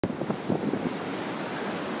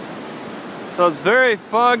So it's very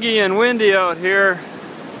foggy and windy out here.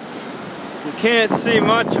 You can't see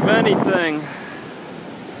much of anything.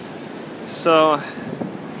 So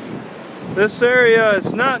this area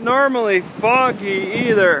is not normally foggy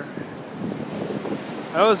either.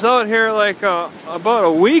 I was out here like about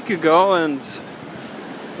a week ago, and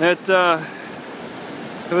it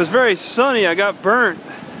was very sunny. I got burnt.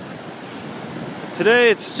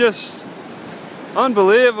 Today it's just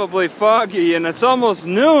unbelievably foggy, and it's almost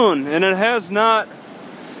noon, and it has not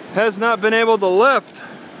been able to lift.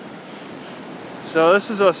 So this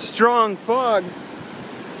is a strong fog.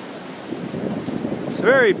 It's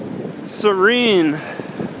very serene. I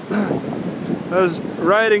was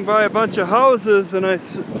riding by a bunch of houses, and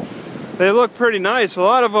they look pretty nice. A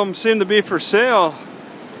lot of them seem to be for sale,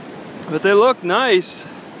 but they look nice.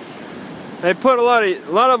 They put a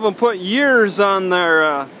lot of them put years on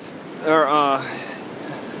their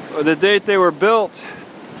the date they were built,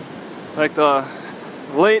 like the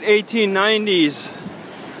late 1890s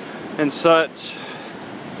and such.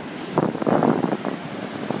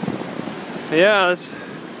 Yeah, it's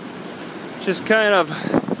just kind of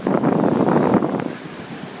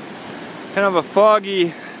a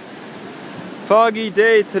foggy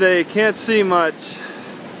day today. Can't see much.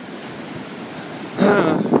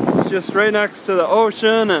 It's just right next to the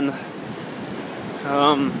ocean, and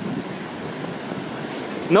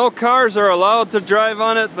no cars are allowed to drive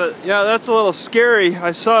on it, but yeah, that's a little scary.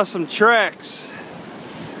 I saw some tracks.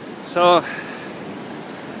 So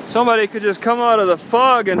somebody could just come out of the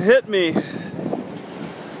fog and hit me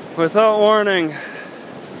without warning.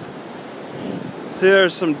 See,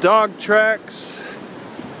 there's some dog tracks.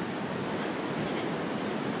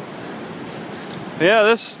 Yeah,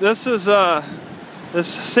 this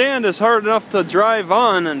sand is hard enough to drive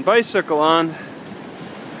on and bicycle on,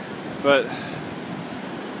 but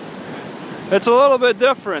it's a little bit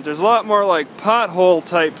different. There's a lot more like pothole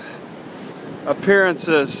type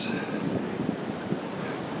appearances.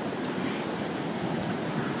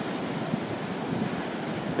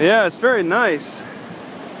 Yeah, it's very nice.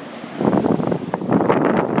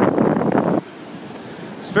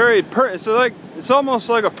 It's almost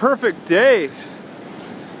like a perfect day,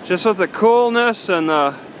 just with the coolness and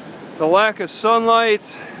the lack of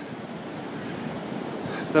sunlight,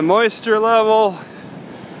 the moisture level.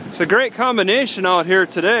 It's a great combination out here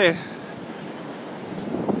today.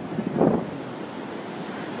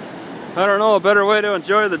 I don't know a better way to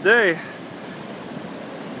enjoy the day.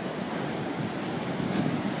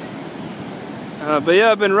 But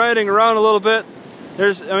yeah, I've been riding around a little bit.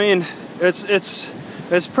 It's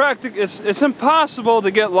impossible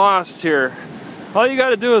to get lost here. All you got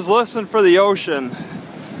to do is listen for the ocean.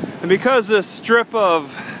 And because this strip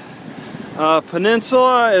of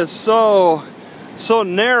peninsula is so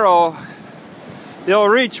narrow, you'll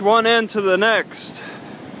reach one end to the next.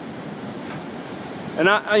 And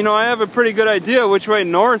I have a pretty good idea which way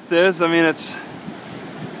north is. I mean, it's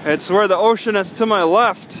where the ocean is to my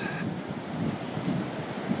left.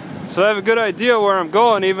 So I have a good idea where I'm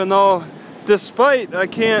going, even though despite the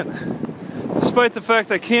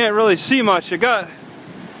fact I can't really see much. It got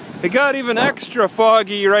even extra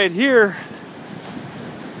foggy right here.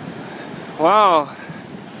 Wow.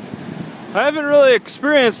 I haven't really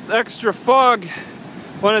experienced extra fog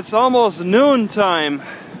when it's almost noontime.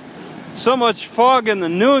 So much fog in the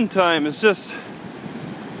noontime. It's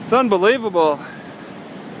unbelievable.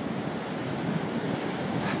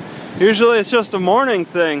 Usually it's just a morning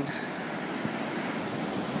thing.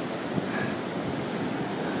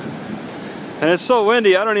 And it's so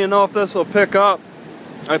windy, I don't even know if this will pick up.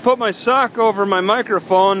 I put my sock over my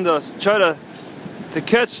microphone to try to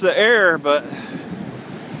catch the air, but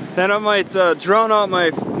then it might drown out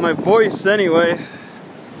my voice anyway.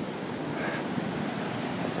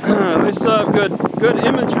 At least I'll have good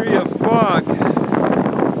imagery of fog.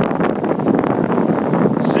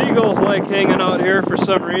 Seagulls like hanging out here for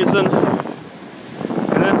some reason.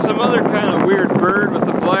 And then some other kind of weird bird with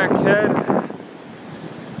a black head.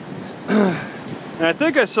 And I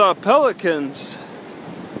think I saw pelicans.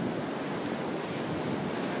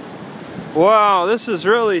 Wow, this is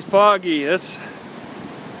really foggy.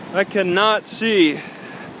 I cannot see.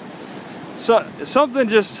 So something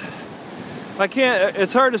just,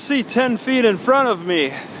 it's hard to see 10 feet in front of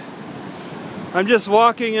me. I'm just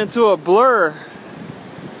walking into a blur.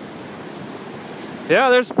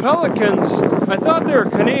 Yeah, there's pelicans. I thought they were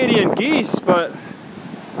Canadian geese, but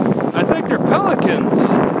I think they're pelicans.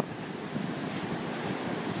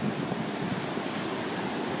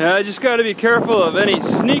 Yeah, I just got to be careful of any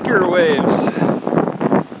sneaker waves.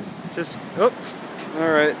 All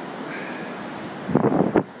right.